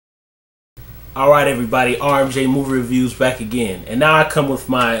Alright everybody, RMJ Movie Reviews back again. And now I come with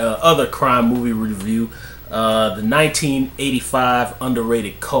my other crime movie review, the 1985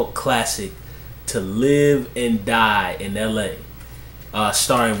 underrated cult classic, To Live and Die in L.A.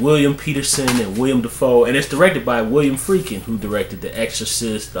 Starring William Petersen and William Dafoe, and it's directed by William Friedkin, who directed The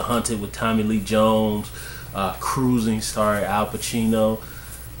Exorcist, The Hunted with Tommy Lee Jones, Cruising starring Al Pacino,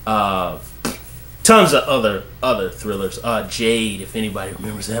 tons of other thrillers. Jade, if anybody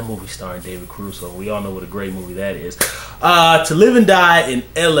remembers that movie starring David Caruso. We all know what a great movie that is. To Live and Die in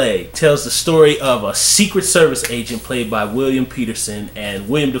L.A. tells the story of a Secret Service agent played by William Petersen and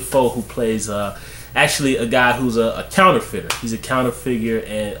William Dafoe, who plays actually a guy who's a counterfeiter. He's a counterfeiter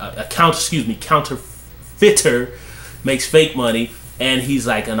and counterfeiter, makes fake money, and he's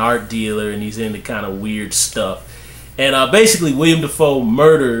like an art dealer, and he's into kind of weird stuff. And basically, William Dafoe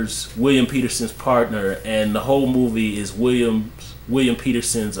murders William Petersen's partner, and the whole movie is William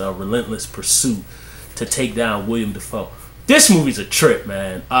Petersen's relentless pursuit to take down William Dafoe. This movie's a trip,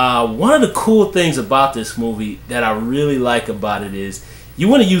 man. One of the cool things about this movie that I really like about it is, you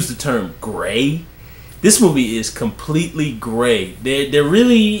want to use the term gray. This movie is completely gray. There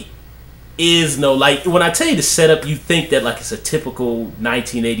really is no, like, when I tell you the setup, you think that like it's a typical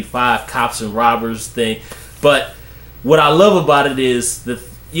 1985 cops and robbers thing, but what I love about it is the,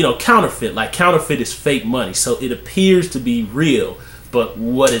 counterfeit. Like, counterfeit is fake money, so it appears to be real, but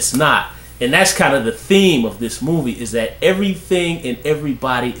what it's not. And that's kind of the theme of this movie, is that everything and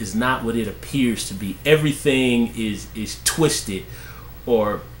everybody is not what it appears to be. Everything is twisted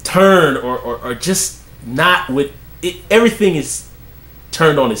or turned or just not what it. Everything is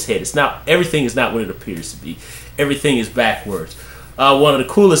turned on its head. It's not. Everything is not what it appears to be. Everything is backwards. One of the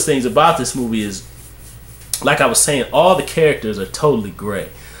coolest things about this movie is, like I was saying, all the characters are totally gray.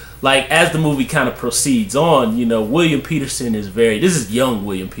 Like, as the movie kind of proceeds on, William Petersen is this is young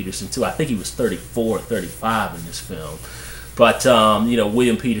William Petersen too. I think he was 34 or 35 in this film. But,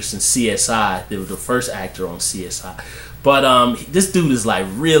 William Petersen, CSI, they were the first actor on CSI. But this dude is like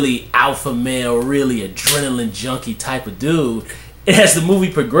really alpha male, really adrenaline junkie type of dude. As the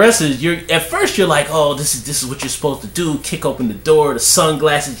movie progresses, at first you're like, oh, this is what you're supposed to do. Kick open the door, the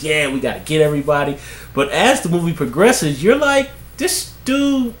sunglasses, yeah, we got to get everybody. But as the movie progresses, you're like, this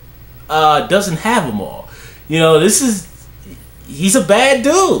dude doesn't have them all. He's a bad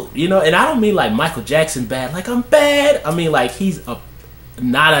dude, and I don't mean like Michael Jackson bad, like I'm bad. I mean like he's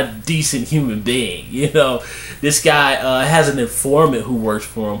not a decent human being, This guy has an informant who works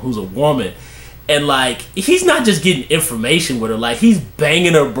for him, who's a woman. And like, he's not just getting information with her, like he's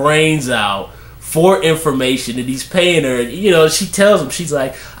banging her brains out for information, and he's paying her. She tells him, she's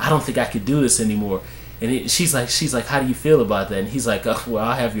like, I don't think I could do this anymore. And she's like, how do you feel about that? And he's like, well,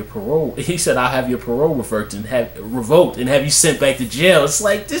 I'll have your parole. He said, I'll have your parole revoked and have you sent back to jail. It's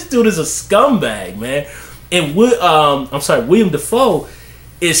like, this dude is a scumbag, man. And William Dafoe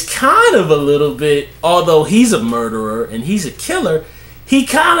is kind of a little bit, although he's a murderer and he's a killer, he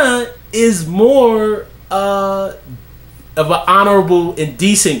kind of is more of an honorable and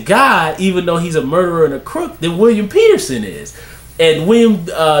decent guy, even though he's a murderer and a crook, than William Petersen is. And William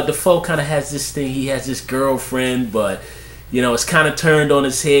Dafoe kind of has this thing. He has this girlfriend, but it's kind of turned on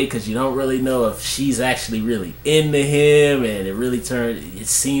his head because you don't really know if she's actually really into him, and it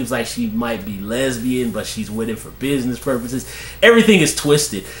seems like she might be lesbian, but she's with him for business purposes. Everything is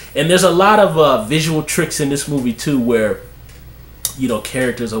twisted, and there's a lot of visual tricks in this movie too, where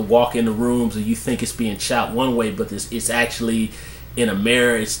characters are walking in the rooms and you think it's being shot one way, but it's actually in a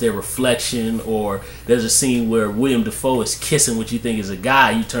mirror, it's their reflection. Or there's a scene where William Dafoe is kissing what you think is a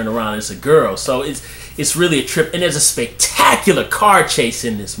guy, you turn around and it's a girl. So it's really a trip. And there's a spectacular car chase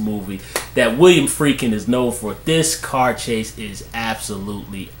in this movie that William Friedkin is known for. This car chase is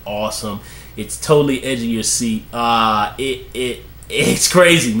absolutely awesome. It's totally edge of your seat. It's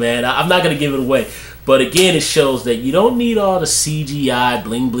crazy, man. I'm not gonna give it away. But again, it shows that you don't need all the CGI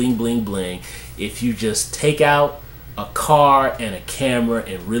bling, bling, bling, bling. If you just take out a car and a camera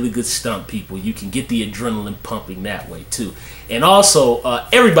and really good stunt people, you can get the adrenaline pumping that way too. And also,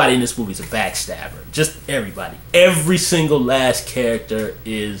 everybody in this movie is a backstabber. Just everybody. Every single last character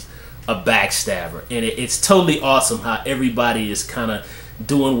is a backstabber. And it's totally awesome how everybody is kind of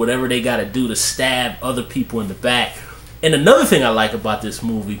doing whatever they got to do to stab other people in the back. And another thing I like about this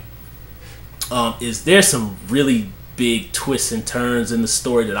movie is there's some really big twists and turns in the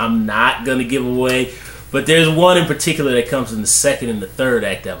story that I'm not going to give away. But there's one in particular that comes in the second and the third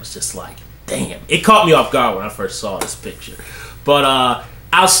act that was just like, damn. It caught me off guard when I first saw this picture. But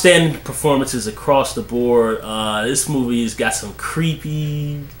outstanding performances across the board. This movie's got some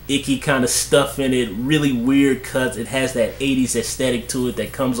creepy, icky kind of stuff in it. Really weird cuts. It has that 80s aesthetic to it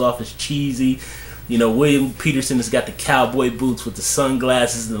that comes off as cheesy. You know, William Petersen has got the cowboy boots with the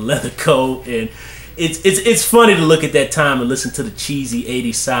sunglasses and the leather coat, and it's funny to look at that time and listen to the cheesy 80s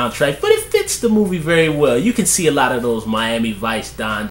soundtrack, but it fits the movie very well. You can see a lot of those Miami Vice Don